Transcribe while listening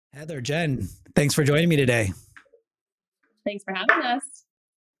Heather, Jen, thanks for joining me today. Thanks for having us.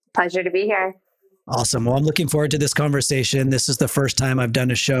 Pleasure to be here. Awesome. Well, I'm looking forward to this conversation. This is the first time I've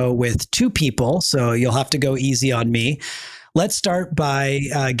done a show with two people, so you'll have to go easy on me. Let's start by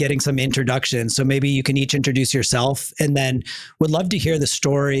getting some introductions. So maybe you can each introduce yourself, and then would love to hear the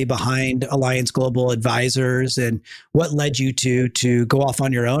story behind Alliance Global Advisors and what led you to go off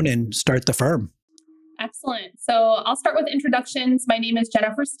on your own and start the firm. Excellent. So I'll start with introductions. My name is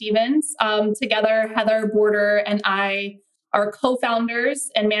Jennifer Stevens. Together, Heather Border and I are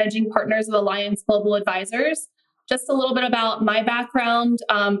co-founders and managing partners of Alliance Global Advisors. Just a little bit about my background.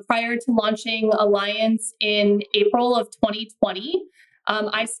 Prior to launching Alliance in April of 2020,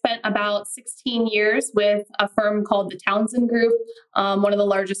 I spent about 16 years with a firm called the Townsend Group, one of the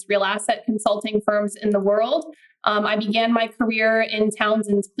largest real asset consulting firms in the world. I began my career in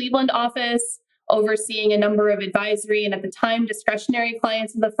Townsend's Cleveland office, overseeing a number of advisory and at the time discretionary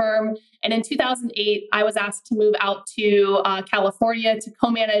clients of the firm. And in 2008, I was asked to move out to California to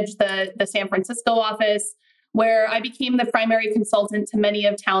co-manage the San Francisco office, where I became the primary consultant to many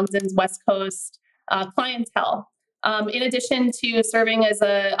of Townsend's West Coast clientele. In addition to serving as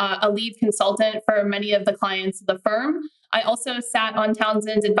a lead consultant for many of the clients of the firm, I also sat on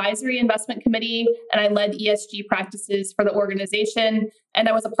Townsend's advisory investment committee, and I led ESG practices for the organization. And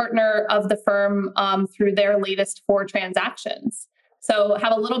I was a partner of the firm through their latest 4 transactions. So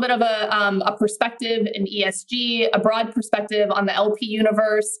have a little bit of a perspective in ESG, a broad perspective on the LP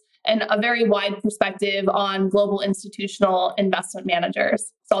universe, and a very wide perspective on global institutional investment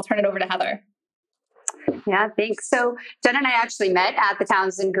managers. So I'll turn it over to Heather. Yeah, thanks. So Jen and I actually met at the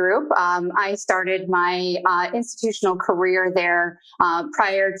Townsend Group. I started my institutional career there.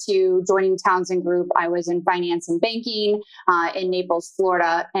 Prior to joining Townsend Group, I was in finance and banking in Naples,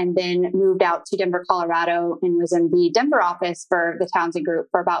 Florida, and then moved out to Denver, Colorado, and was in the Denver office for the Townsend Group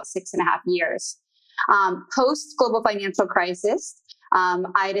for about 6.5 years. Post global financial crisis,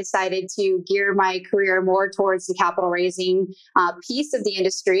 I decided to gear my career more towards the capital raising piece of the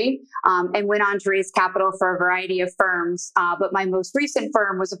industry and went on to raise capital for a variety of firms. But my most recent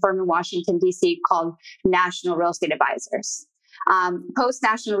firm was a firm in Washington, D.C. called National Real Estate Advisors. Post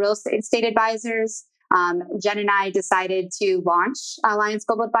National Real Estate Advisors, Jen and I decided to launch Alliance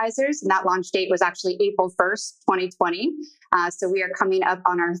Global Advisors, and that launch date was actually April 1st, 2020. So we are coming up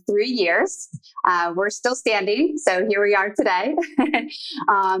on our 3 years. We're still standing, so here we are today.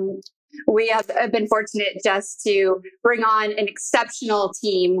 We have been fortunate just to bring on an exceptional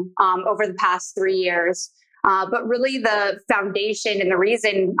team over the past 3 years. But really the foundation and the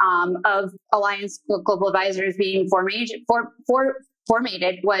reason of Alliance Global Advisors being formated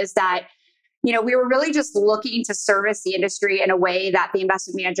was that we were really just looking to service the industry in a way that the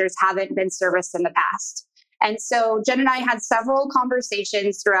investment managers haven't been serviced in the past. And so Jen and I had several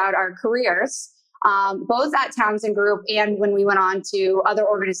conversations throughout our careers, both at Townsend Group and when we went on to other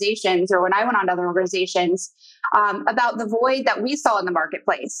organizations, or when I went on to other organizations, about the void that we saw in the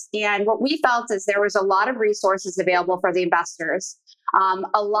marketplace. And what we felt is there was a lot of resources available for the investors,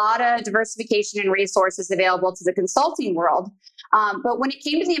 a lot of diversification and resources available to the consulting world. But when it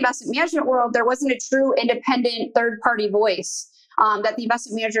came to the investment management world, there wasn't a true independent third-party voice that the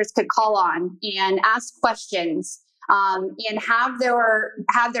investment managers could call on and ask questions and have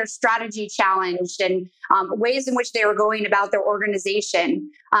their strategy challenged and ways in which they were going about their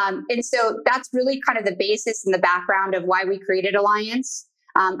organization. And so that's really kind of the basis and the background of why we created Alliance.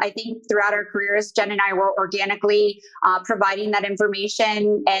 I think throughout our careers, Jen and I were organically providing that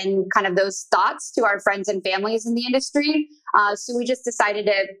information and kind of those thoughts to our friends and families in the industry. So we just decided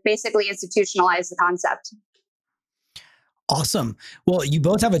to basically institutionalize the concept. Awesome. Well, you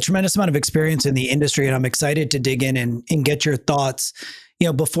both have a tremendous amount of experience in the industry, and I'm excited to dig in and get your thoughts.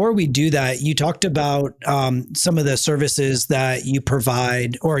 Before we do that, you talked about some of the services that you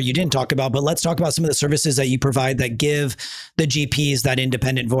provide, or you didn't talk about, but let's talk about some of the services that you provide that give the GPs that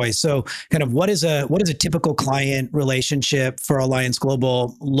independent voice. So kind of what does a typical client relationship for Alliance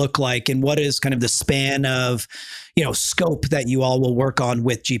Global look like? And what is kind of the span of, scope that you all will work on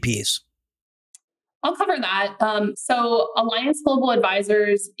with GPs? I'll cover that. So Alliance Global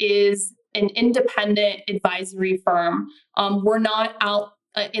Advisors is an independent advisory firm. We're not out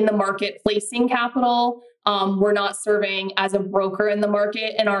in the market placing capital. We're not serving as a broker in the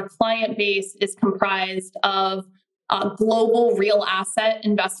market. And our client base is comprised of global real asset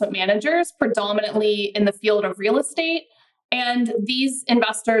investment managers, predominantly in the field of real estate. And these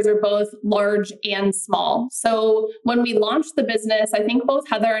investors are both large and small. So when we launched the business, I think both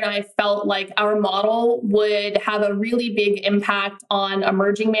Heather and I felt like our model would have a really big impact on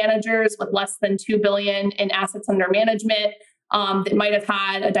emerging managers with less than $2 billion in assets under management. that might have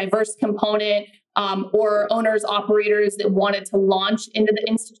had a diverse component, or owners, operators that wanted to launch into the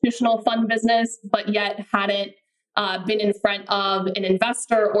institutional fund business, but yet hadn't been in front of an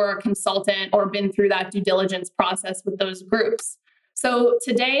investor or a consultant or been through that due diligence process with those groups. So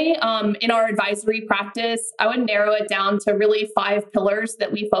today, in our advisory practice, I would narrow it down to really 5 pillars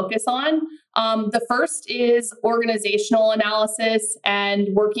that we focus on. The first is organizational analysis and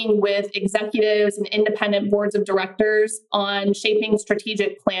working with executives and independent boards of directors on shaping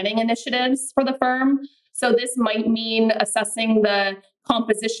strategic planning initiatives for the firm. So this might mean assessing the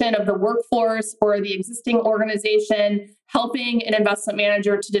composition of the workforce or the existing organization, helping an investment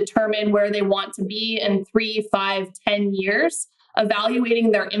manager to determine where they want to be in 3, 5, 10 years,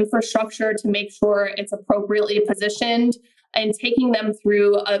 evaluating their infrastructure to make sure it's appropriately positioned, and taking them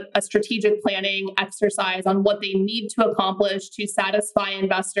through a strategic planning exercise on what they need to accomplish to satisfy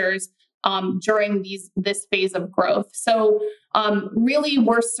investors during this phase of growth. So really,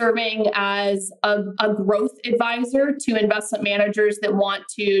 we're serving as a growth advisor to investment managers that want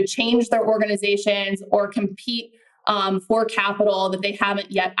to change their organizations or compete for capital that they haven't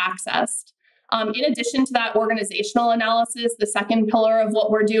yet accessed. In addition to that organizational analysis, the second pillar of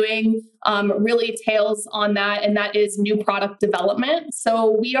what we're doing really tails on that, and that is new product development.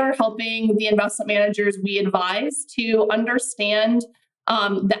 So we are helping the investment managers we advise to understand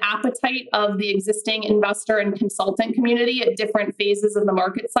the appetite of the existing investor and consultant community at different phases of the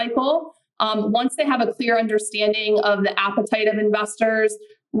market cycle. Once they have a clear understanding of the appetite of investors,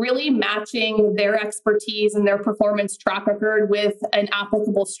 really matching their expertise and their performance track record with an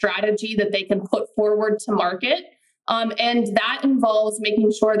applicable strategy that they can put forward to market. And that involves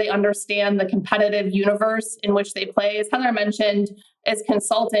making sure they understand the competitive universe in which they play. As Heather mentioned, as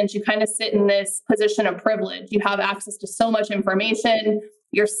consultants, you kind of sit in this position of privilege. You have access to so much information.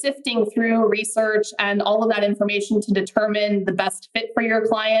 You're sifting through research and all of that information to determine the best fit for your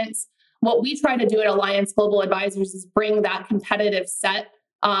clients. What we try to do at Alliance Global Advisors is bring that competitive set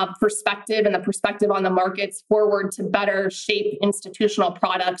perspective and the perspective on the markets forward to better shape institutional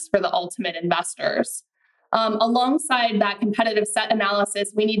products for the ultimate investors. Alongside that competitive set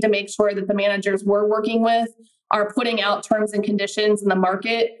analysis, we need to make sure that the managers we're working with are putting out terms and conditions in the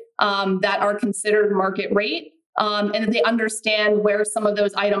market that are considered market rate, and that they understand where some of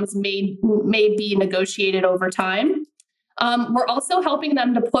those items may be negotiated over time. We're also helping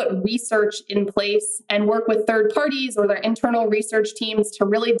them to put research in place and work with third parties or their internal research teams to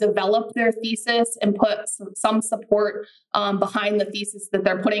really develop their thesis and put some support behind the thesis that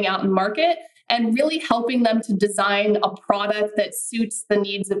they're putting out in market, and really helping them to design a product that suits the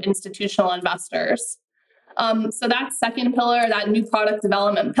needs of institutional investors. So that second pillar, that new product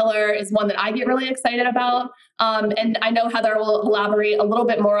development pillar, is one that I get really excited about. And I know Heather will elaborate a little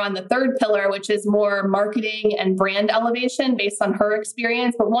bit more on the third pillar, which is more marketing and brand elevation based on her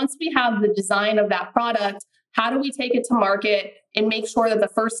experience. But once we have the design of that product, how do we take it to market and make sure that the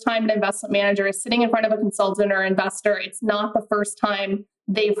first time an investment manager is sitting in front of a consultant or investor, it's not the first time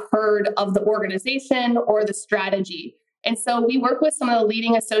they've heard of the organization or the strategy? And so we work with some of the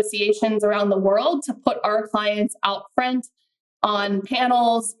leading associations around the world to put our clients out front on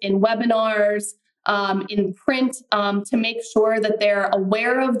panels, in webinars, in print, to make sure that they're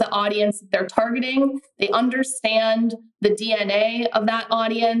aware of the audience that they're targeting, they understand the DNA of that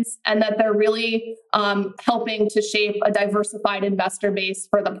audience, and that they're really helping to shape a diversified investor base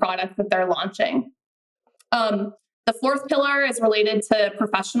for the product that they're launching. The fourth pillar is related to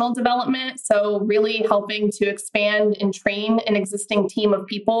professional development. So really helping to expand and train an existing team of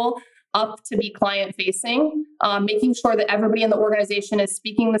people up to be client facing, making sure that everybody in the organization is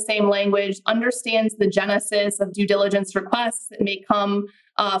speaking the same language, understands the genesis of due diligence requests that may come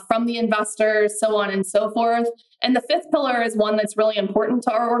from the investors, so on and so forth. And the fifth pillar is one that's really important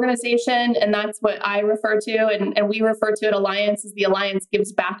to our organization, and that's what I refer to, and we refer to at Alliance as the Alliance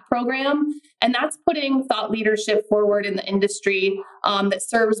Gives Back program. And that's putting thought leadership forward in the industry that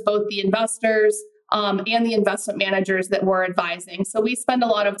serves both the investors and the investment managers that we're advising. So we spend a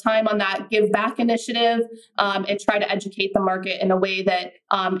lot of time on that Give Back initiative and try to educate the market in a way that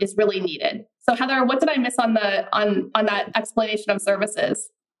is really needed. So Heather, what did I miss on that explanation of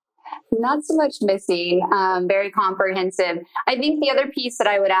services? Not so much missing, very comprehensive. I think the other piece that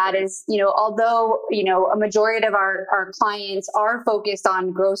I would add is, although, a majority of our clients are focused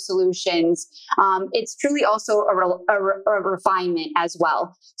on growth solutions, it's truly also a refinement as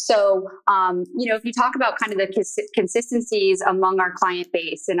well. So, if you talk about kind of the consistencies among our client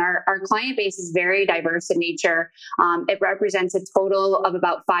base, and our client base is very diverse in nature. It represents a total of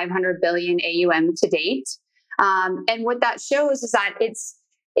about 500 billion AUM to date. And what that shows is that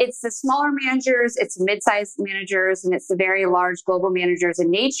it's the smaller managers, it's mid-sized managers, and it's the very large global managers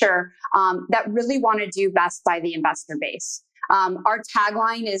in nature that really want to do best by the investor base. Our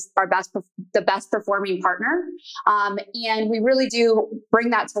tagline is the best performing partner. And we really do bring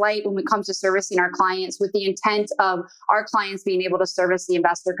that to light when it comes to servicing our clients, with the intent of our clients being able to service the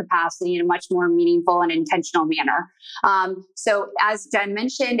investor capacity in a much more meaningful and intentional manner. So as Jen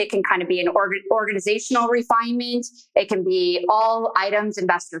mentioned, it can kind of be an organizational refinement. It can be all items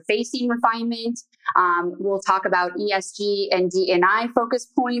investor facing refinement. We'll talk about ESG and D&I focus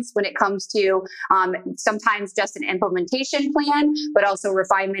points when it comes to sometimes just an implementation plan, but also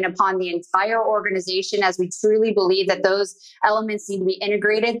refinement upon the entire organization, as we truly believe that those elements need to be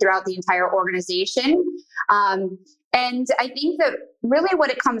integrated throughout the entire organization. And I think that really what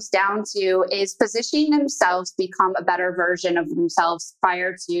it comes down to is positioning themselves to become a better version of themselves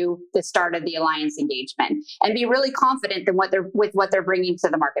prior to the start of the alliance engagement, and be really confident in what they're bringing to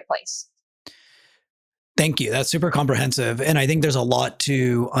the marketplace. Thank you. That's super comprehensive. And I think there's a lot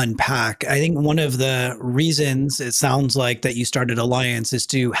to unpack. I think one of the reasons it sounds like that you started Alliance is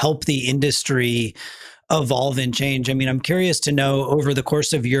to help the industry evolve and change. I mean, I'm curious to know, over the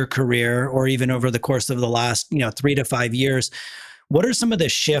course of your career, or even over the course of the last, 3 to 5 years, what are some of the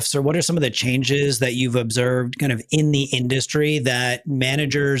shifts, or what are some of the changes that you've observed kind of in the industry that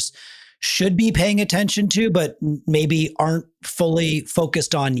managers should be paying attention to, but maybe aren't fully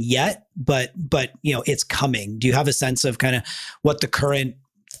focused on yet, but it's coming? Do you have a sense of kind of what the current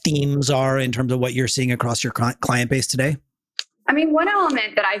themes are in terms of what you're seeing across your client base today? I mean, one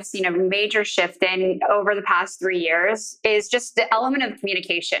element that I've seen a major shift in over the past 3 years is just the element of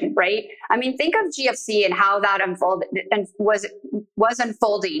communication, right? I mean, think of GFC and how that unfolded and was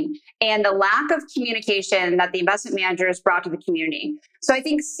unfolding, and the lack of communication that the investment managers brought to the community. So I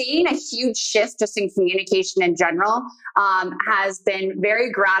think seeing a huge shift just in communication in general has been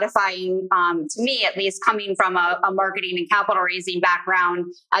very gratifying to me, at least coming from a marketing and capital raising background,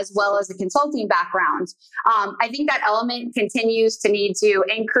 as well as a consulting background. I think that element continues to need to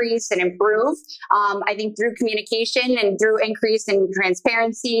increase and improve. I think through communication and through increase in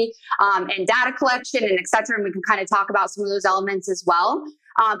transparency and data collection and et cetera, and we can kind of talk about some of those elements as well.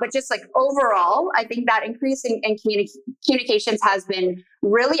 But just like overall, I think that increase in communications has been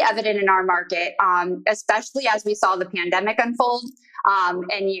really evident in our market, especially as we saw the pandemic unfold.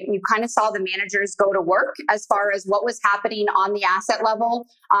 And you kind of saw the managers go to work as far as what was happening on the asset level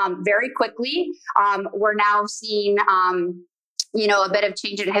very quickly. We're now seeing a bit of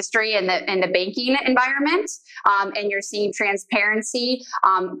change in history in the banking environment, and you're seeing transparency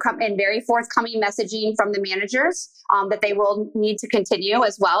and very forthcoming messaging from the managers that they will need to continue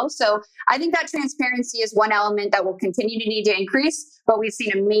as well. So I think that transparency is one element that will continue to need to increase, but we've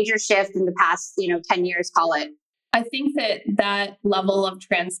seen a major shift in the past 10 years, call it. I think that level of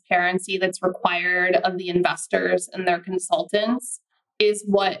transparency that's required of the investors and their consultants is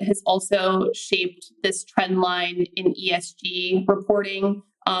what has also shaped this trend line in ESG reporting,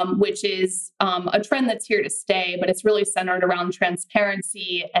 which is a trend that's here to stay, but it's really centered around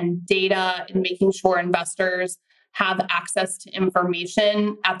transparency and data and making sure investors have access to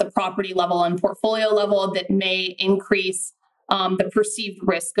information at the property level and portfolio level that may increase the perceived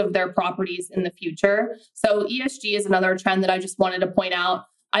risk of their properties in the future. So ESG is another trend that I just wanted to point out.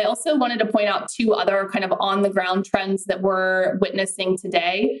 I also wanted to point out 2 other kind of on the ground trends that we're witnessing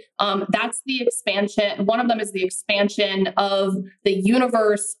today. That's the expansion. One of them is the expansion of the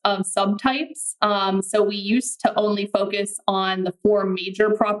universe of subtypes. So we used to only focus on the 4 major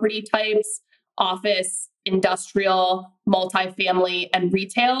property types: office, industrial, multifamily, and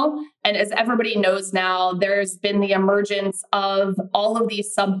retail. And as everybody knows now, there's been the emergence of all of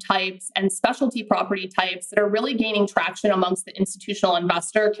these subtypes and specialty property types that are really gaining traction amongst the institutional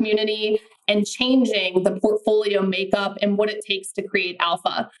investor community and changing the portfolio makeup and what it takes to create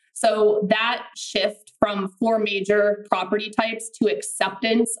alpha. So that shift from 4 major property types to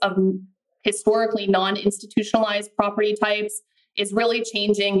acceptance of historically non-institutionalized property types is really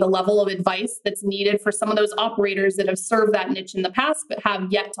changing the level of advice that's needed for some of those operators that have served that niche in the past, but have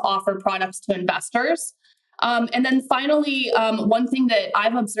yet to offer products to investors. And then finally, one thing that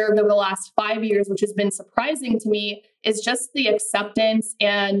I've observed over the last 5 years, which has been surprising to me, is just the acceptance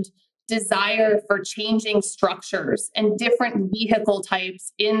and desire for changing structures and different vehicle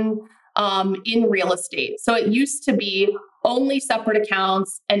types in real estate. So it used to be only separate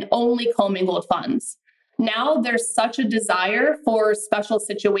accounts and only commingled funds. Now there's such a desire for special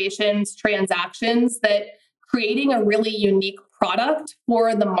situations, transactions, that creating a really unique product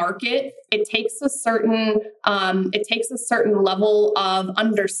for the market, it takes a certain level of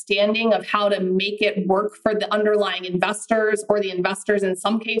understanding of how to make it work for the underlying investors or the investors in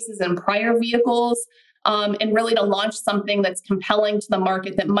some cases in prior vehicles. And really to launch something that's compelling to the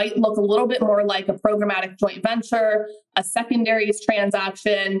market that might look a little bit more like a programmatic joint venture, a secondaries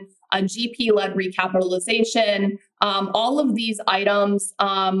transaction, a GP-led recapitalization. All of these items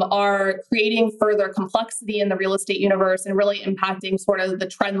are creating further complexity in the real estate universe and really impacting sort of the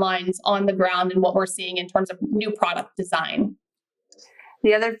trend lines on the ground and what we're seeing in terms of new product design.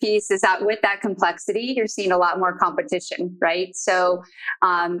 The other piece is that with that complexity, you're seeing a lot more competition, right? So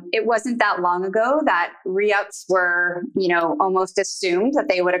it wasn't that long ago that re-ups were, almost assumed that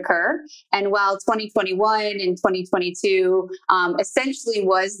they would occur. And while 2021 and 2022 essentially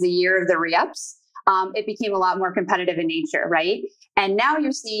was the year of the re-ups, it became a lot more competitive in nature, right? And now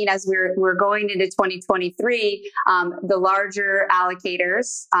you're seeing, as we're going into 2023, the larger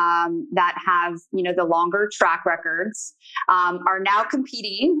allocators that have, the longer track records are now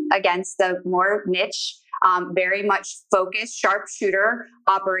competing against the more niche, very much focused, sharpshooter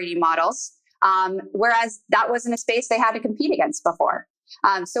operating models. Whereas that wasn't a space they had to compete against before.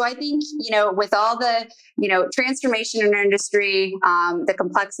 So I think, with all the, transformation in our industry, the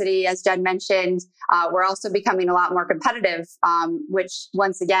complexity, as Jen mentioned, we're also becoming a lot more competitive, which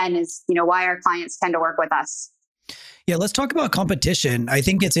once again is, why our clients tend to work with us. Yeah, let's talk about competition. I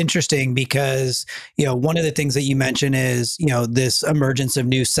think it's interesting because, one of the things that you mentioned is, this emergence of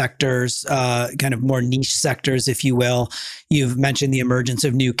new sectors, kind of more niche sectors, if you will. You've mentioned the emergence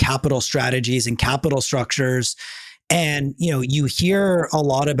of new capital strategies and capital structures. And, you hear a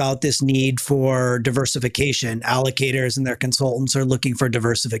lot about this need for diversification. Allocators and their consultants are looking for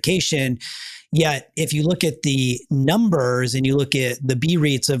diversification. Yet, if you look at the numbers and you look at the B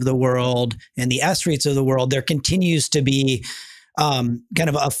REITs of the world and the S REITs of the world, there continues to be kind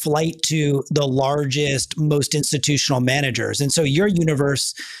of a flight to the largest, most institutional managers. And so your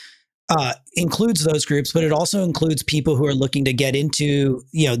universe includes those groups, but it also includes people who are looking to get into,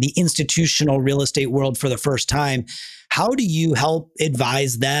 the institutional real estate world for the first time. How do you help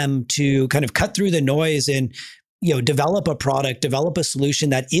advise them to kind of cut through the noise and, develop a product, develop a solution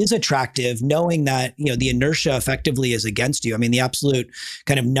that is attractive, knowing that, the inertia effectively is against you? I mean, the absolute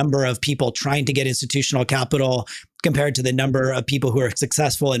kind of number of people trying to get institutional capital compared to the number of people who are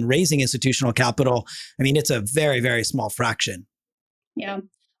successful in raising institutional capital, I mean, it's a very, very small fraction. Yeah.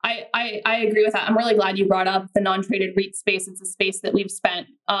 I agree with that. I'm really glad you brought up the non-traded REIT space. It's a space that we've spent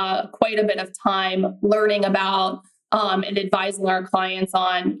quite a bit of time learning about and advising our clients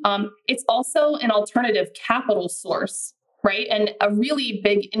on. It's also an alternative capital source, right? And a really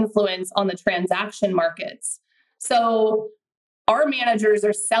big influence on the transaction markets. So our managers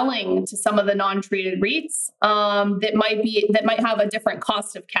are selling to some of the non-traded REITs that might have a different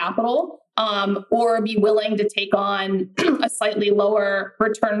cost of capital, or be willing to take on a slightly lower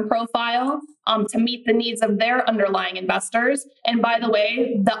return profile to meet the needs of their underlying investors. And by the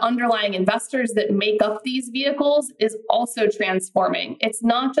way, the underlying investors that make up these vehicles is also transforming. It's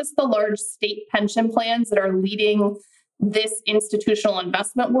not just the large state pension plans that are leading this institutional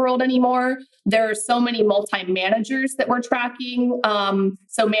investment world anymore. There are so many multi-managers that we're tracking.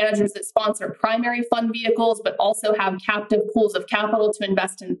 So managers that sponsor primary fund vehicles, but also have captive pools of capital to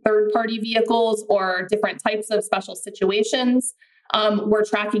invest in third-party vehicles or different types of special situations. We're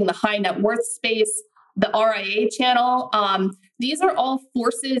tracking the high net worth space, the RIA channel. These are all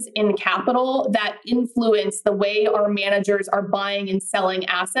forces in capital that influence the way our managers are buying and selling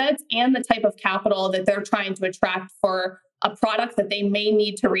assets and the type of capital that they're trying to attract for a product that they may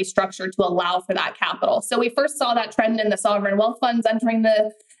need to restructure to allow for that capital. So we first saw that trend in the sovereign wealth funds entering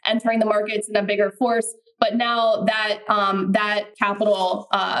the markets in a bigger force. But now that capital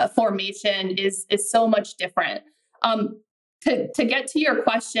formation is so much different. To get to your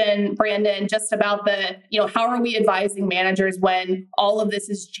question, Brandon, just about how are we advising managers when all of this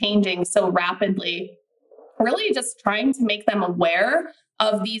is changing so rapidly? Really just trying to make them aware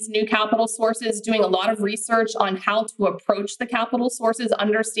of these new capital sources, doing a lot of research on how to approach the capital sources,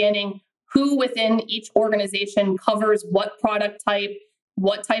 understanding who within each organization covers what product type,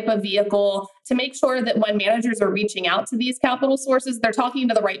 what type of vehicle, to make sure that when managers are reaching out to these capital sources, they're talking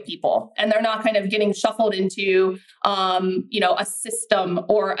to the right people and they're not kind of getting shuffled into, a system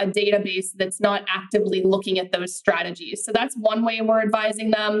or a database that's not actively looking at those strategies. So that's one way we're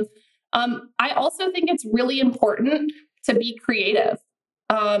advising them. I also think it's really important to be creative.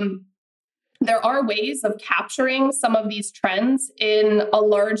 There are ways of capturing some of these trends in a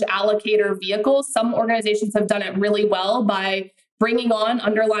large allocator vehicle. Some organizations have done it really well by bringing on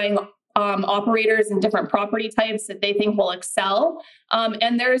underlying operators in different property types that they think will excel.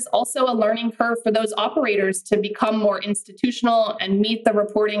 And there's also a learning curve for those operators to become more institutional and meet the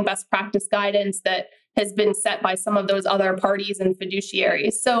reporting best practice guidance that has been set by some of those other parties and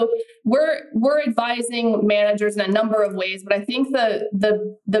fiduciaries. So we're advising managers in a number of ways, but I think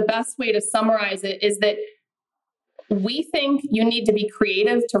the best way to summarize it is that we think you need to be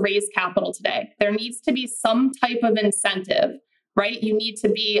creative to raise capital today. There needs to be some type of incentive, right? You need to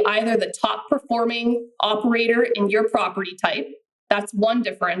be either the top performing operator in your property type. That's one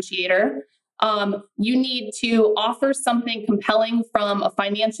differentiator. You need to offer something compelling from a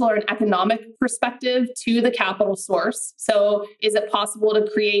financial or an economic perspective to the capital source. So is it possible to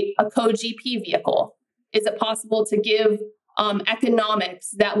create a co-GP vehicle? Is it possible to give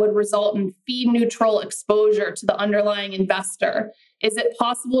economics that would result in fee neutral exposure to the underlying investor? Is it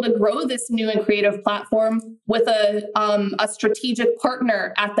possible to grow this new and creative platform with a strategic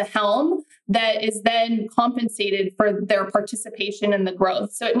partner at the helm that is then compensated for their participation in the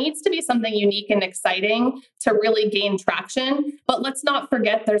growth? So it needs to be something unique and exciting to really gain traction. But let's not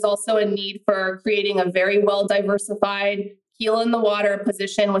forget there's also a need for creating a very well diversified heel in the water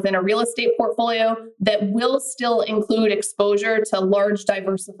position within a real estate portfolio that will still include exposure to large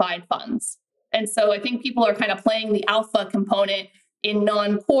diversified funds. And so I think people are kind of playing the alpha component in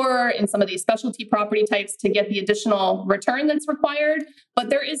non-core, in some of these specialty property types to get the additional return that's required. But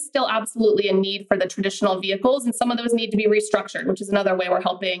there is still absolutely a need for the traditional vehicles, and some of those need to be restructured, which is another way we're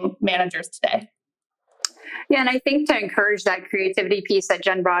helping managers today. Yeah, and I think to encourage that creativity piece that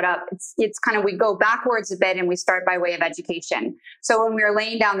Jen brought up, it's kind of, we go backwards a bit and we start by way of education. So when we were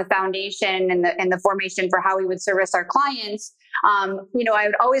laying down the foundation and the formation for how we would service our clients, I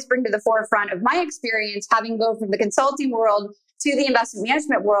would always bring to the forefront of my experience, having go from the consulting world to the investment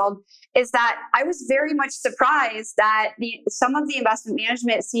management world, is that I was very much surprised that some of the investment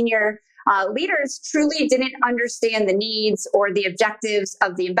management senior leaders truly didn't understand the needs or the objectives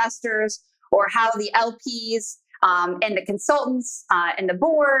of the investors, or how the LPs and the consultants and the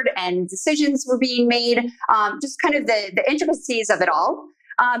board and decisions were being made, just kind of the intricacies of it all.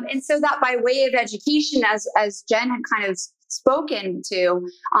 And so that by way of education, as Jen had kind of spoken to,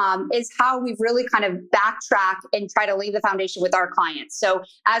 is how we've really kind of backtrack and try to lay the foundation with our clients. So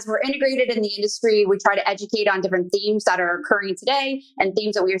as we're integrated in the industry, we try to educate on different themes that are occurring today and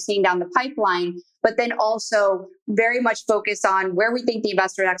themes that we are seeing down the pipeline, but then also very much focus on where we think the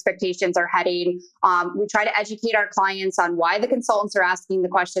investor expectations are heading. We try to educate our clients on why the consultants are asking the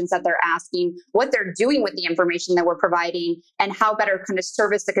questions that they're asking, what they're doing with the information that we're providing, and how better kind of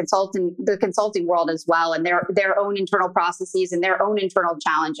service the consulting world as well, and their own internal processes and their own internal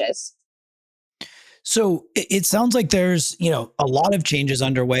challenges. So it sounds like there's, a lot of changes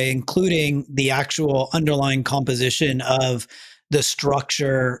underway, including the actual underlying composition of the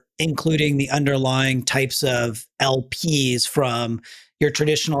structure, including the underlying types of LPs, from your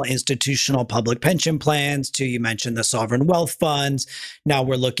traditional institutional public pension plans to, you mentioned, the sovereign wealth funds. Now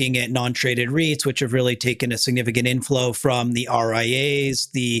we're looking at non-traded REITs, which have really taken a significant inflow from the RIAs,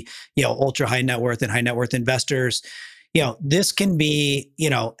 the, ultra high net worth and high net worth investors. This can be,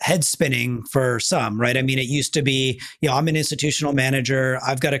 head spinning for some, right? I mean, it used to be, I'm an institutional manager.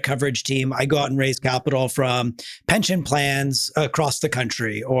 I've got a coverage team. I go out and raise capital from pension plans across the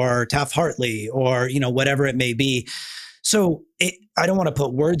country, or Taft-Hartley, or, whatever it may be. So I don't want to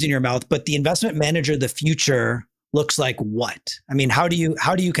put words in your mouth, but the investment manager of the future looks like what? I mean, how do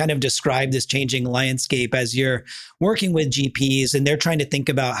you kind of describe this changing landscape as you're working with GPs and they're trying to think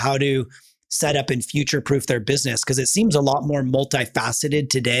about how to set up and future-proof their business? Because it seems a lot more multifaceted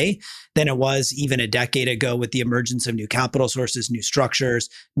today than it was even a decade ago, with the emergence of new capital sources, new structures,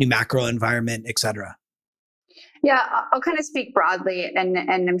 new macro environment, et cetera. Yeah, I'll kind of speak broadly, and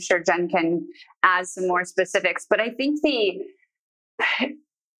I'm sure Jen can add some more specifics, but I think it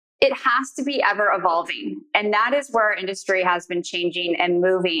has to be ever evolving. And that is where our industry has been changing and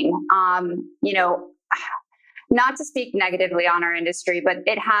moving. Not to speak negatively on our industry, but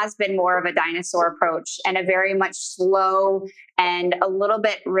it has been more of a dinosaur approach and a very much slow and a little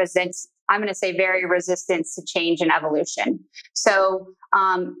bit I'm going to say very resistant to change and evolution. So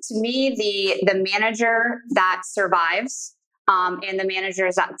to me, the manager that survives and the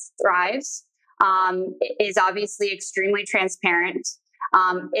managers that thrives is obviously extremely transparent,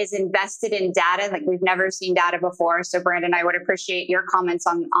 is invested in data like we've never seen data before. So Brandon, I would appreciate your comments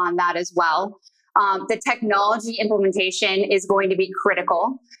on that as well. The technology implementation is going to be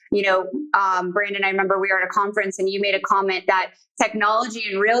critical. Brandon, I remember we were at a conference and you made a comment that technology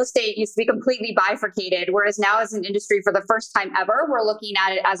and real estate used to be completely bifurcated, whereas now as an industry, for the first time ever, we're looking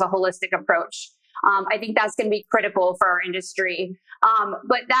at it as a holistic approach. I think that's going to be critical for our industry.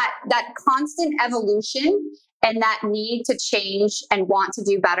 But that constant evolution and that need to change and want to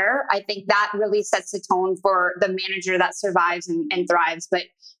do better, I think that really sets the tone for the manager that survives and thrives. But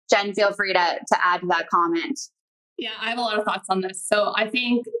Jen, feel free to add to that comment. Yeah, I have a lot of thoughts on this. So I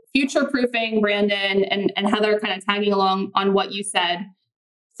think future-proofing, Brandon and Heather kind of tagging along on what you said.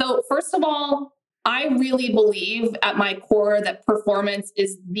 So first of all, I really believe at my core that performance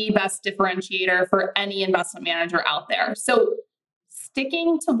is the best differentiator for any investment manager out there. So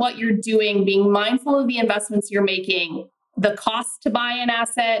sticking to what you're doing, being mindful of the investments you're making, the cost to buy an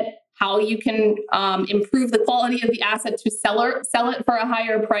asset, how you can improve the quality of the asset to sell it for a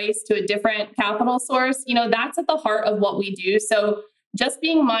higher price to a different capital source, that's at the heart of what we do. So just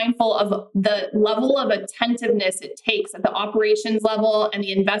being mindful of the level of attentiveness it takes at the operations level and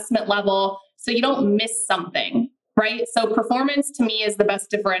the investment level so you don't miss something, right? So performance to me is the best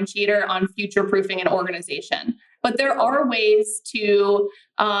differentiator on future-proofing an organization. But there are ways to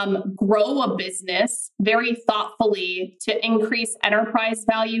grow a business very thoughtfully to increase enterprise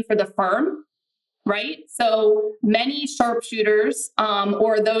value for the firm, right? So many sharpshooters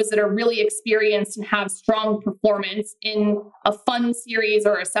or those that are really experienced and have strong performance in a fund series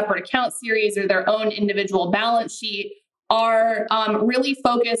or a separate account series or their own individual balance sheet are really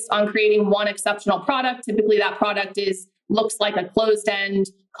focused on creating one exceptional product. Typically that product looks like a closed-end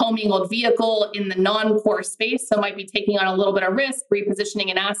commingled vehicle in the non-core space. So might be taking on a little bit of risk,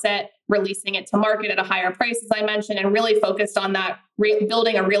 repositioning an asset, releasing it to market at a higher price, as I mentioned, and really focused on that,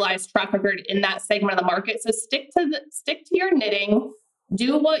 building a realized track record in that segment of the market. So stick to your knitting,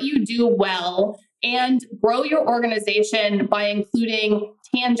 do what you do well, and grow your organization by including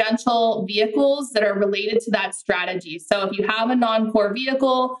tangential vehicles that are related to that strategy. So if you have a non-core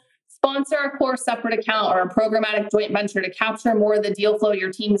vehicle, sponsor a core separate account or a programmatic joint venture to capture more of the deal flow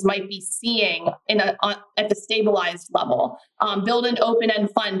your teams might be seeing at the stabilized level. Build an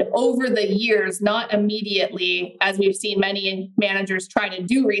open-end fund over the years, not immediately, as we've seen many managers try to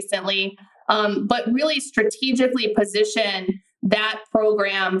do recently, but really strategically position that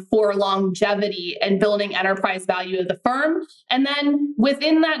program for longevity and building enterprise value of the firm. And then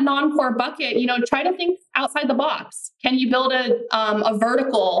within that non-core bucket, try to think outside the box. Can you build a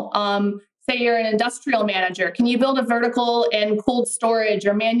vertical? Say you're an industrial manager. Can you build a vertical in cold storage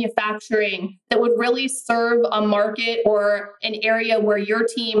or manufacturing that would really serve a market or an area where your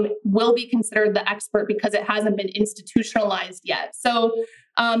team will be considered the expert because it hasn't been institutionalized yet? So,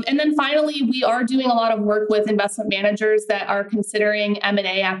 and then finally, we are doing a lot of work with investment managers that are considering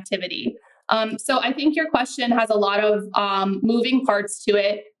M&A activity. So I think your question has a lot of moving parts to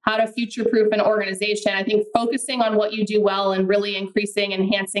it, how to future-proof an organization. I think focusing on what you do well and really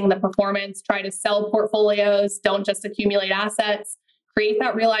enhancing the performance, try to sell portfolios, don't just accumulate assets, create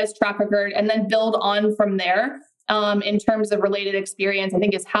that realized track record, and then build on from there in terms of related experience, I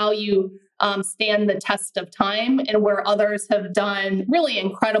think is how you stand the test of time and where others have done really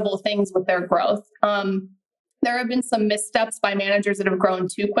incredible things with their growth. There have been some missteps by managers that have grown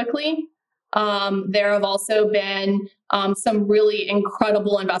too quickly. There have also been some really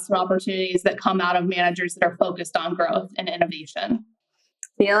incredible investment opportunities that come out of managers that are focused on growth and innovation.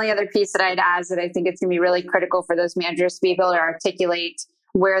 The only other piece that I'd add is that I think it's going to be really critical for those managers to be able to articulate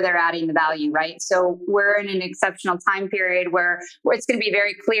where they're adding the value, right? So we're in an exceptional time period where it's going to be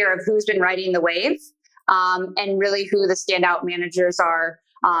very clear of who's been riding the wave and really who the standout managers are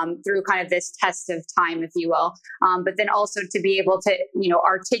through kind of this test of time, if you will. But then also to be able to,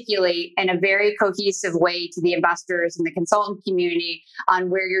 articulate in a very cohesive way to the investors and the consultant community on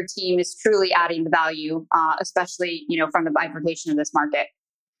where your team is truly adding the value, especially, from the bifurcation of this market.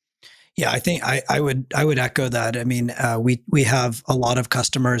 Yeah, I think I would echo that. I mean, we have a lot of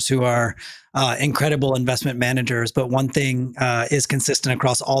customers who are incredible investment managers, but one thing is consistent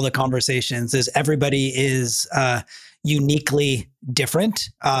across all the conversations is everybody is uniquely different.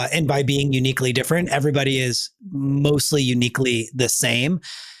 And by being uniquely different, everybody is mostly uniquely the same.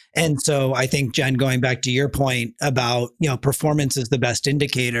 And so I think, Jen, going back to your point about, performance is the best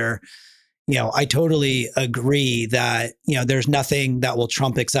indicator. I totally agree that, there's nothing that will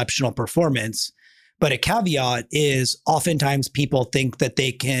trump exceptional performance. But a caveat is oftentimes people think that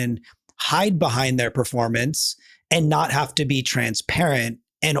they can hide behind their performance and not have to be transparent.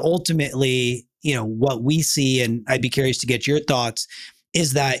 And ultimately, what we see, and I'd be curious to get your thoughts,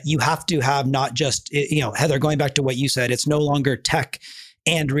 is that you have to have not just, Heather, going back to what you said, it's no longer tech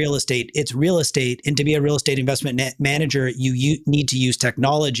and real estate, it's real estate. And to be a real estate investment manager, you need to use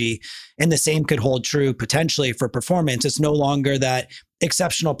technology. And the same could hold true potentially for performance. It's no longer that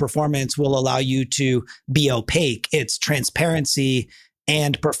exceptional performance will allow you to be opaque. It's transparency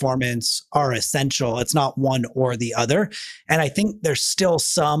and performance are essential. It's not one or the other. And I think there's still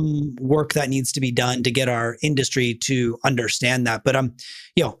some work that needs to be done to get our industry to understand that. But I'm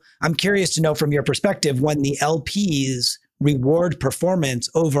curious to know from your perspective, when the LPs reward performance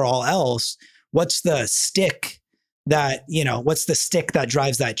over all else, what's the stick that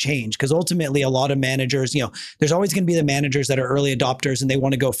drives that change? Because ultimately, a lot of managers, there's always going to be the managers that are early adopters and they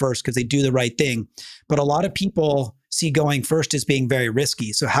want to go first because they do the right thing. But a lot of people see going first as being very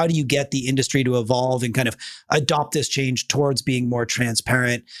risky. So how do you get the industry to evolve and kind of adopt this change towards being more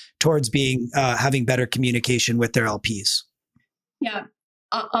transparent, towards being having better communication with their LPs? Yeah,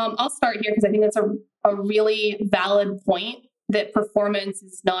 I'll start here because I think that's a really valid point, that performance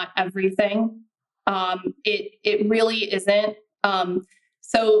is not everything. It really isn't.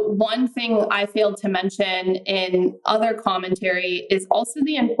 So one thing I failed to mention in other commentary is also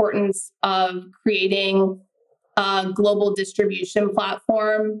the importance of creating a global distribution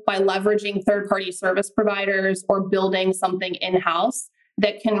platform by leveraging third-party service providers or building something in-house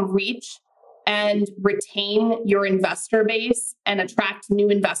that can reach and retain your investor base and attract new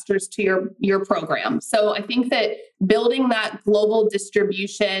investors to your program. So I think that building that global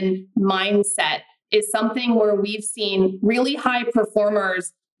distribution mindset is something where we've seen really high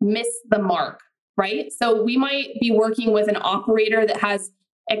performers miss the mark, right? So we might be working with an operator that has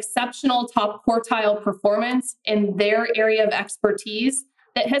exceptional top quartile performance in their area of expertise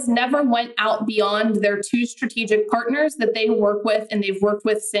that has never went out beyond their 2 strategic partners that they work with and they've worked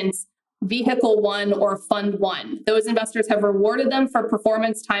with since Vehicle 1 or Fund 1. Those investors have rewarded them for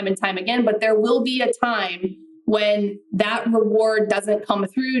performance time and time again, but there will be a time when that reward doesn't come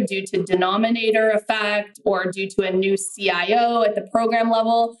through due to denominator effect or due to a new CIO at the program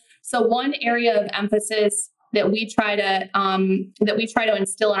level. So one area of emphasis that we try to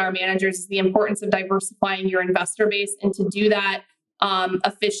instill in our managers is the importance of diversifying your investor base. And to do that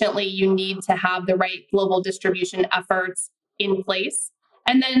efficiently, you need to have the right global distribution efforts in place.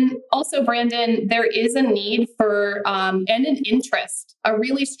 And then also, Brandon, there is a need for and an interest, a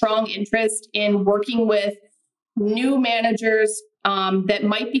really strong interest in working with new managers that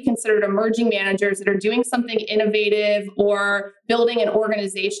might be considered emerging managers that are doing something innovative or building an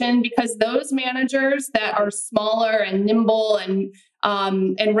organization, because those managers that are smaller and nimble and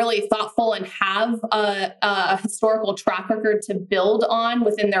really thoughtful and have a historical track record to build on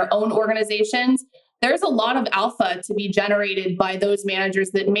within their own organizations, there's a lot of alpha to be generated by those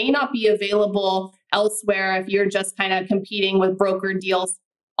managers that may not be available elsewhere if you're just kind of competing with broker deals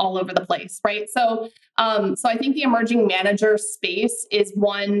all over the place, right? So I think the emerging manager space is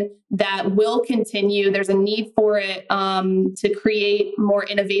one that will continue. There's a need for it to create more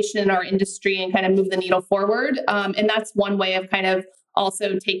innovation in our industry and kind of move the needle forward. And that's one way of kind of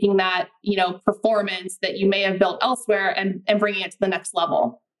also taking that, performance that you may have built elsewhere and bringing it to the next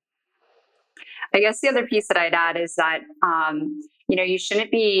level. I guess the other piece that I'd add is that, you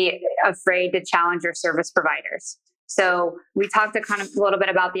shouldn't be afraid to challenge your service providers. So we talked a little bit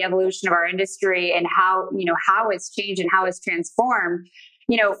about the evolution of our industry and how it's changed and how it's transformed.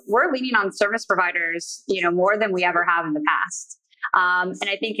 We're leaning on service providers, more than we ever have in the past. And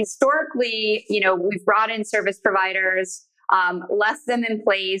I think historically, we've brought in service providers, left them in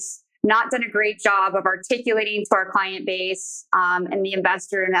place, not done a great job of articulating to our client base and the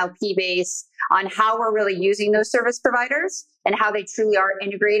investor and LP base on how we're really using those service providers and how they truly are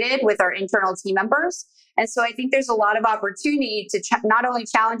integrated with our internal team members. And so I think there's a lot of opportunity to not only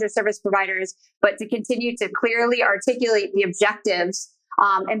challenge our service providers, but to continue to clearly articulate the objectives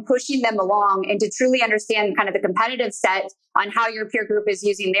and pushing them along and to truly understand kind of the competitive set on how your peer group is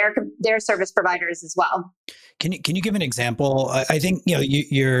using their service providers as well. Can you give an example? I think,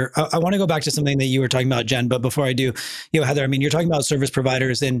 I want to go back to something that you were talking about, Jen, but before I do, Heather, I mean, you're talking about service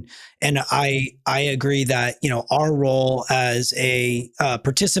providers and I agree that, our role as a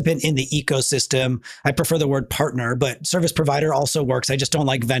participant in the ecosystem, I prefer the word partner, but service provider also works. I just don't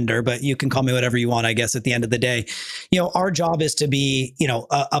like vendor, but you can call me whatever you want, I guess, at the end of the day. Our job is to be,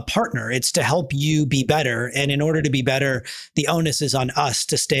 a partner. It's to help you be better. And in order to be better, the onus is on us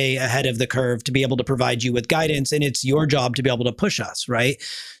to stay ahead of the curve, to be able to provide you with guidance. And it's your job to be able to push us, right?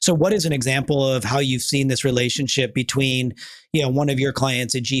 So what is an example of how you've seen this relationship between, one of your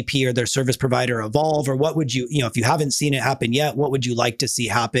clients, a GP or their service provider evolve? Or what would you, if you haven't seen it happen yet, what would you like to see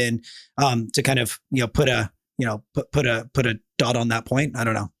happen to kind of, put a dot on that point? I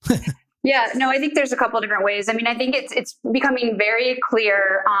don't know. Yeah, no, I think there's a couple of different ways. I mean, I think it's becoming very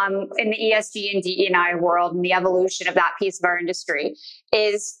clear in the ESG and DE&I world and the evolution of that piece of our industry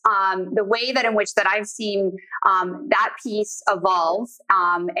is the way that in which that I've seen that piece evolve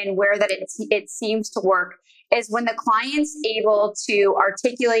and where that it seems to work is when the client's able to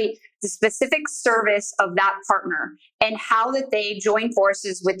articulate the specific service of that partner and how that they join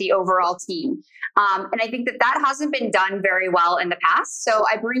forces with the overall team. And I think that that hasn't been done very well in the past. So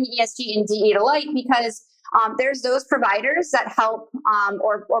I bring ESG and DE to light because there's those providers that help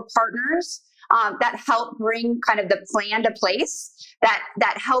or partners that help bring kind of the plan to place,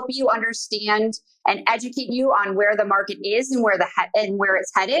 that help you understand and educate you on where the market is and where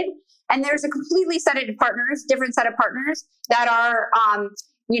it's headed. And there's a completely different set of partners that are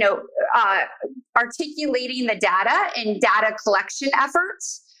articulating the data and data collection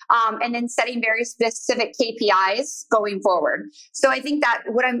efforts, and then setting very specific KPIs going forward. So I think that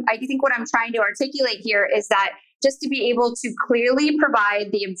what I'm trying to articulate here is that just to be able to clearly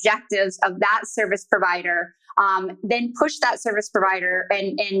provide the objectives of that service provider, then push that service provider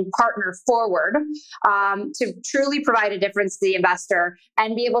and partner forward to truly provide a difference to the investor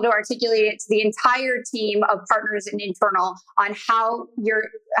and be able to articulate it to the entire team of partners and internal on how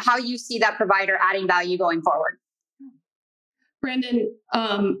you see that provider adding value going forward. Brandon,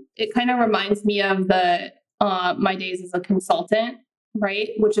 it kind of reminds me of my days as a consultant, right?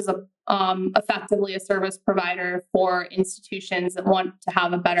 Which is effectively a service provider for institutions that want to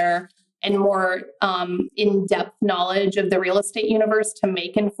have a better and more in-depth knowledge of the real estate universe to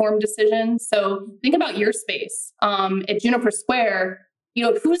make informed decisions. So think about your space. At Juniper Square,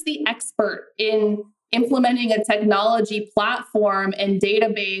 who's the expert in implementing a technology platform and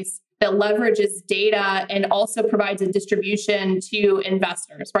database that leverages data and also provides a distribution to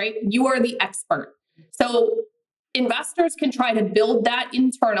investors, right? You are the expert. So investors can try to build that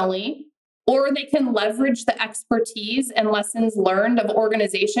internally, or they can leverage the expertise and lessons learned of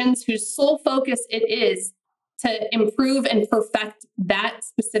organizations whose sole focus it is to improve and perfect that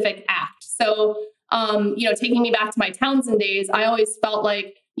specific act. So, taking me back to my Townsend days, I always felt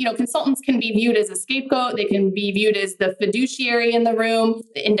like, consultants can be viewed as a scapegoat. They can be viewed as the fiduciary in the room,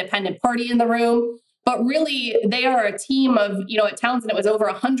 the independent party in the room. But really, they are a team of, at Townsend, it was over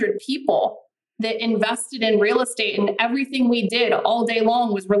 100 people that invested in real estate, and everything we did all day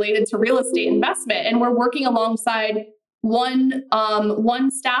long was related to real estate investment. And we're working alongside one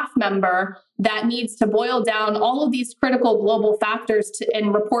staff member that needs to boil down all of these critical global factors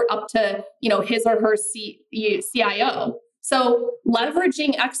and report up to, his or her CIO. So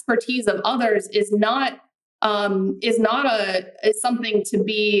leveraging expertise of others is not something to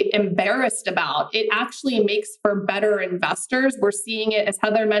be embarrassed about. It actually makes for better investors. We're seeing it, as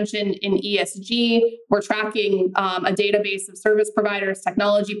Heather mentioned, in ESG. We're tracking a database of service providers,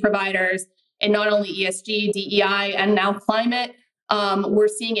 technology providers, and not only ESG, DEI, and now climate. We're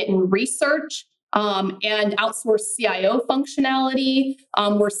seeing it in research and outsourced CIO functionality.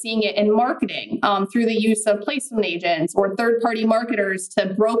 We're seeing it in marketing through the use of placement agents or third-party marketers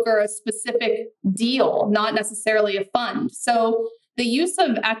to broker a specific deal, not necessarily a fund. So the use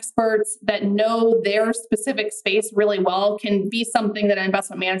of experts that know their specific space really well can be something that an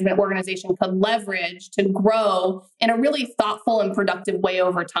investment management organization could leverage to grow in a really thoughtful and productive way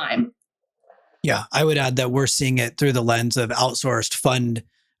over time. Yeah, I would add that we're seeing it through the lens of outsourced fund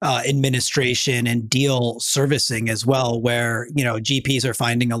administration and deal servicing as well, where, GPs are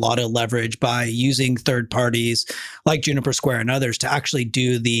finding a lot of leverage by using third parties like Juniper Square and others to actually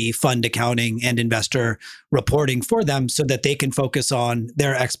do the fund accounting and investor reporting for them so that they can focus on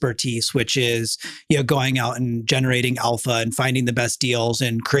their expertise, which is, going out and generating alpha and finding the best deals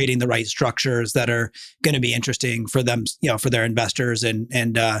and creating the right structures that are going to be interesting for them, for their investors and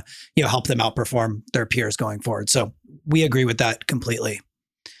help them outperform their peers going forward. So we agree with that completely.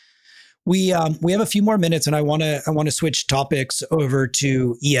 We have a few more minutes, and I want to switch topics over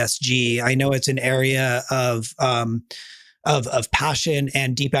to ESG. I know it's an area of passion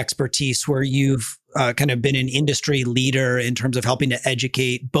and deep expertise where you've kind of been an industry leader in terms of helping to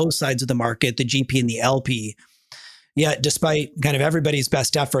educate both sides of the market, the GP and the LP. Yet, despite kind of everybody's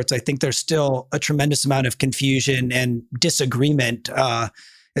best efforts, I think there's still a tremendous amount of confusion and disagreement,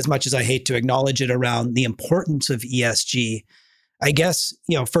 as much as I hate to acknowledge it, around the importance of ESG. I guess,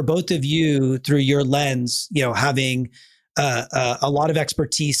 for both of you, through your lens, having a lot of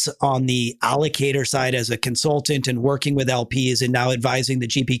expertise on the allocator side as a consultant and working with LPs and now advising the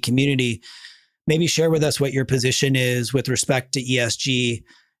GP community, maybe share with us what your position is with respect to ESG,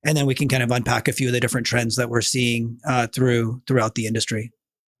 and then we can kind of unpack a few of the different trends that we're seeing throughout the industry.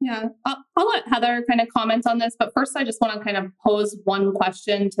 Yeah, I'll let Heather kind of comment on this, but first I just want to kind of pose one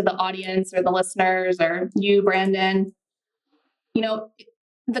question to the audience or the listeners or you, Brandon.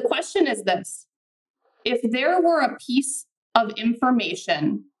 The question is this: if there were a piece of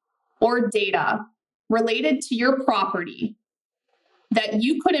information or data related to your property that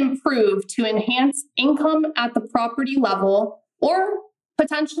you could improve to enhance income at the property level or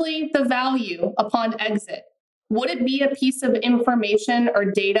potentially the value upon exit? Would it be a piece of information or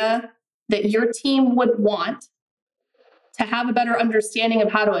data that your team would want to have a better understanding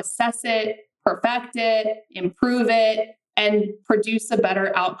of how to assess it, perfect it, improve it, and produce a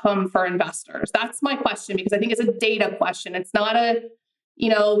better outcome for investors? That's my question, because I think it's a data question. It's not a,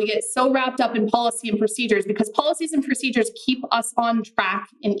 we get so wrapped up in policy and procedures, because policies and procedures keep us on track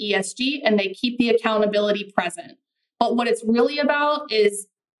in ESG and they keep the accountability present. But what it's really about is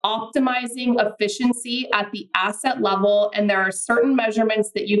optimizing efficiency at the asset level. And there are certain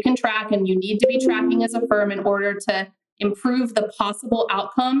measurements that you can track and you need to be tracking as a firm in order to improve the possible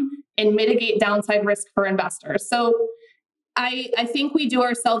outcome and mitigate downside risk for investors. So I think we do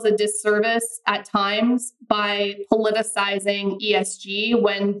ourselves a disservice at times by politicizing ESG,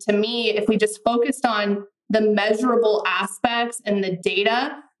 when, to me, if we just focused on the measurable aspects and the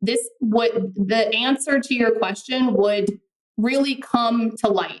data, the answer to your question would really come to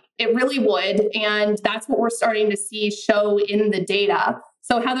light. It really would. And that's what we're starting to see show in the data.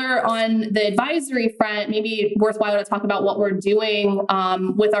 So Heather, on the advisory front, maybe worthwhile to talk about what we're doing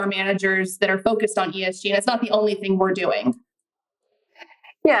with our managers that are focused on ESG. And it's not the only thing we're doing.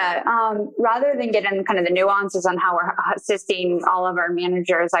 Yeah, rather than get into kind of the nuances on how we're assisting all of our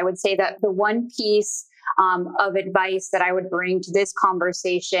managers, I would say that the one piece of advice that I would bring to this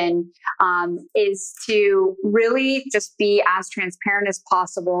conversation is to really just be as transparent as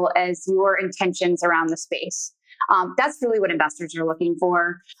possible as your intentions around the space. That's really what investors are looking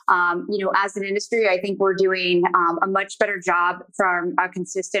for. As an industry, I think we're doing a much better job from a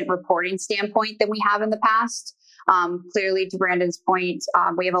consistent reporting standpoint than we have in the past. Clearly, to Brandon's point,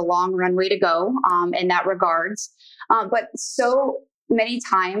 we have a long runway to go in that regards. But so many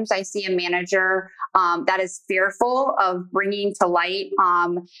times I see a manager that is fearful of bringing to light,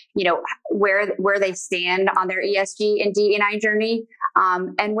 where they stand on their ESG and DE&I journey.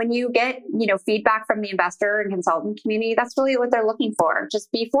 And when you get, feedback from the investor and consultant community, that's really what they're looking for.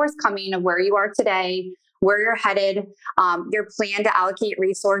 Just be forthcoming of where you are today, where you're headed, your plan to allocate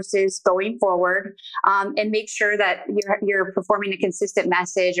resources going forward, and make sure that you're performing a consistent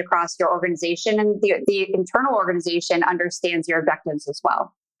message across your organization, and the internal organization understands your objectives as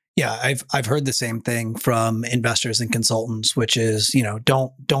well. Yeah, I've heard the same thing from investors and consultants, which is,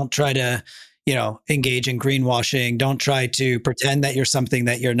 don't try to, engage in greenwashing. Don't try to pretend that you're something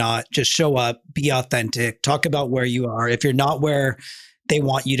that you're not. Just show up, be authentic, talk about where you are. If you're not where they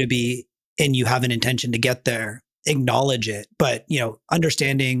want you to be, and you have an intention to get there, acknowledge it. But,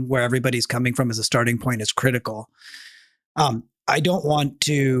 understanding where everybody's coming from as a starting point is critical. I don't want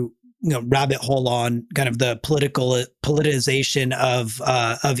to, rabbit hole on kind of the politicization of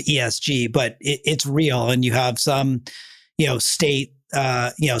ESG, but it's real. And you have some,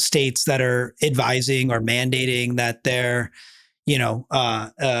 states that are advising or mandating that they're,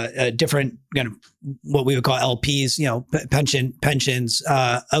 different kind of what we would call LPs, pensions,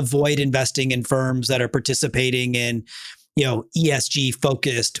 avoid investing in firms that are participating in, ESG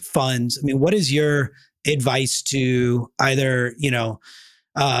focused funds. I mean, what is your advice to either,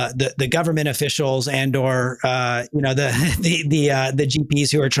 the government officials and or the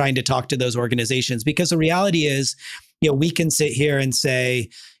GPs who are trying to talk to those organizations? Because the reality is, we can sit here and say,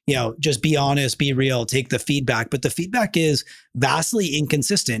 just be honest, be real, take the feedback. But the feedback is vastly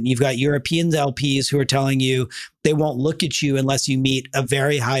inconsistent. You've got European LPs who are telling you they won't look at you unless you meet a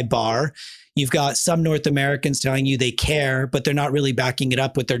very high bar. You've got some North Americans telling you they care, but they're not really backing it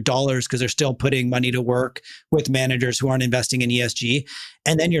up with their dollars because they're still putting money to work with managers who aren't investing in ESG.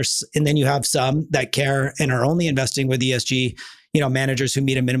 And then you have some that care and are only investing with ESG, managers who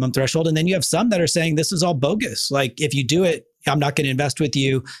meet a minimum threshold. And then you have some that are saying this is all bogus. Like, if you do it, I'm not going to invest with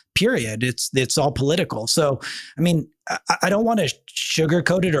you, period. It's all political. So, I mean, I don't want to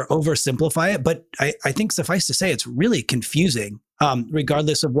sugarcoat it or oversimplify it, but I think suffice to say, it's really confusing,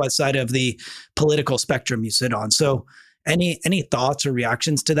 regardless of what side of the political spectrum you sit on. So any thoughts or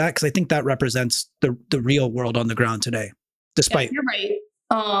reactions to that? Because I think that represents the real world on the ground today, despite. Yeah, you're right.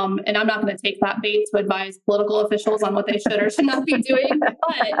 And I'm not going to take that bait to advise political officials on what they should or should not be doing.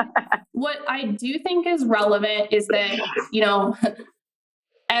 But what I do think is relevant is that,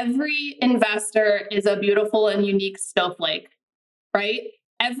 every investor is a beautiful and unique snowflake, right?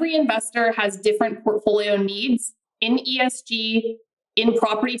 Every investor has different portfolio needs in ESG, in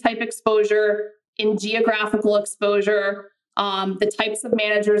property type exposure, in geographical exposure, the types of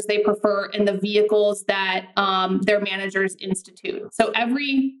managers they prefer, and the vehicles that their managers institute. So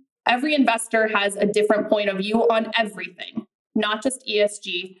every investor has a different point of view on everything, not just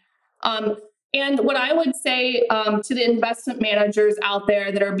ESG. And what I would say to the investment managers out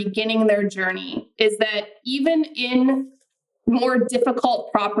there that are beginning their journey is that even in more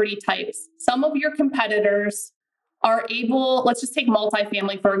difficult property types, some of your competitors are able, let's just take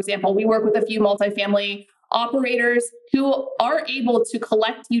multifamily, for example. We work with a few multifamily operators who are able to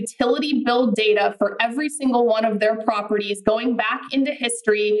collect utility bill data for every single one of their properties, going back into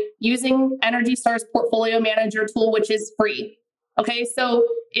history using Energy Star's portfolio manager tool, which is free. Okay, so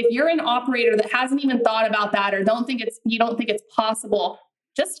if you're an operator that hasn't even thought about that or you don't think it's possible,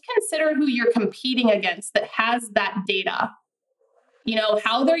 just consider who you're competing against that has that data. You know,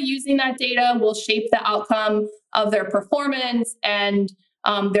 how they're using that data will shape the outcome of their performance and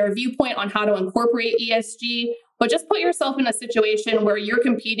their viewpoint on how to incorporate ESG. But just put yourself in a situation where you're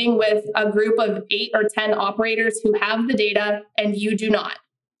competing with a group of 8 or 10 operators who have the data and you do not.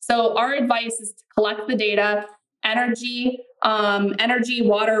 So our advice is to collect the data, energy,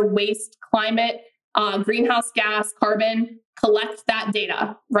 water, waste, climate, greenhouse gas, carbon, collect that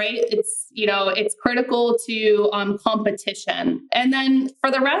data, right? It's critical to competition. And then for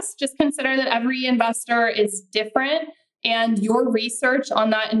the rest, just consider that every investor is different and your research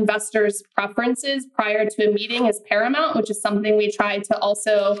on that investor's preferences prior to a meeting is paramount, which is something we try to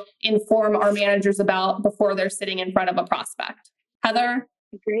also inform our managers about before they're sitting in front of a prospect. Heather?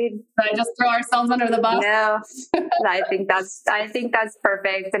 Agreed. Did I just throw ourselves under the bus? No, I think that's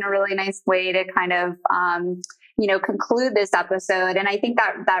perfect and a really nice way to kind of, conclude this episode. And I think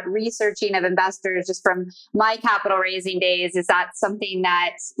that researching of investors just from my capital raising days, is that something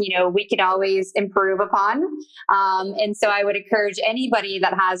that, we can always improve upon. And so I would encourage anybody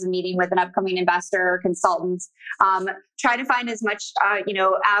that has a meeting with an upcoming investor or consultant, try to find as much,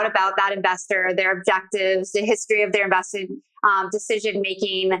 out about that investor, their objectives, the history of their investment decision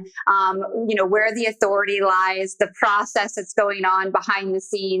making, where the authority lies, the process that's going on behind the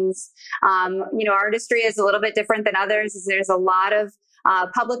scenes. Our industry is a little bit different than others. There's a lot of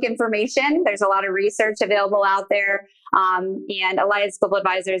public information. There's a lot of research available out there. And Alliance Global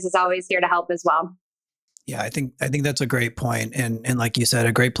Advisors is always here to help as well. Yeah, I think that's a great point. And like you said,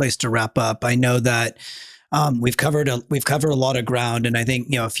 a great place to wrap up. I know that we've covered a lot of ground. And I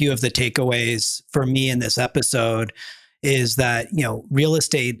think, a few of the takeaways for me in this episode is that, real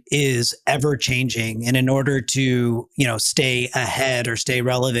estate is ever changing. And in order to, stay ahead or stay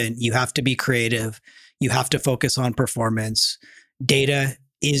relevant, you have to be creative. You have to focus on performance. Data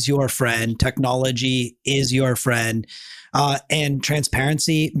is your friend. Technology is your friend. And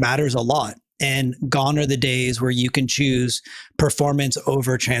transparency matters a lot. And gone are the days where you can choose performance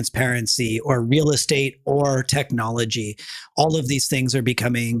over transparency or real estate or technology. All of these things are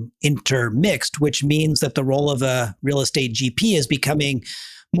becoming intermixed, which means that the role of a real estate GP is becoming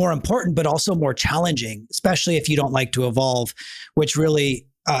more important, but also more challenging, especially if you don't like to evolve, which really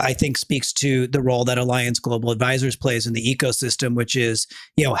I think speaks to the role that Alliance Global Advisors plays in the ecosystem, which is,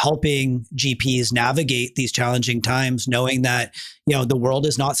 helping GPs navigate these challenging times, knowing that, the world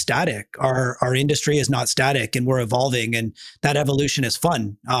is not static. Our industry is not static and we're evolving, and that evolution is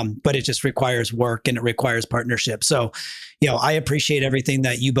fun. But it just requires work and it requires partnership. So, I appreciate everything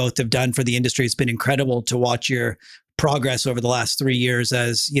that you both have done for the industry. It's been incredible to watch your progress over the last 3 years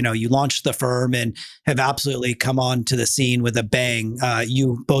as you launched the firm and have absolutely come on to the scene with a bang.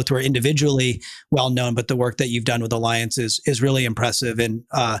 You both were individually well known, but the work that you've done with Alliance is really impressive and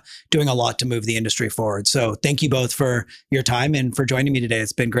doing a lot to move the industry forward. So thank you both for your time and for joining me today.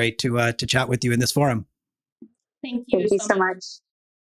 It's been great to chat with you in this forum. Thank you so much.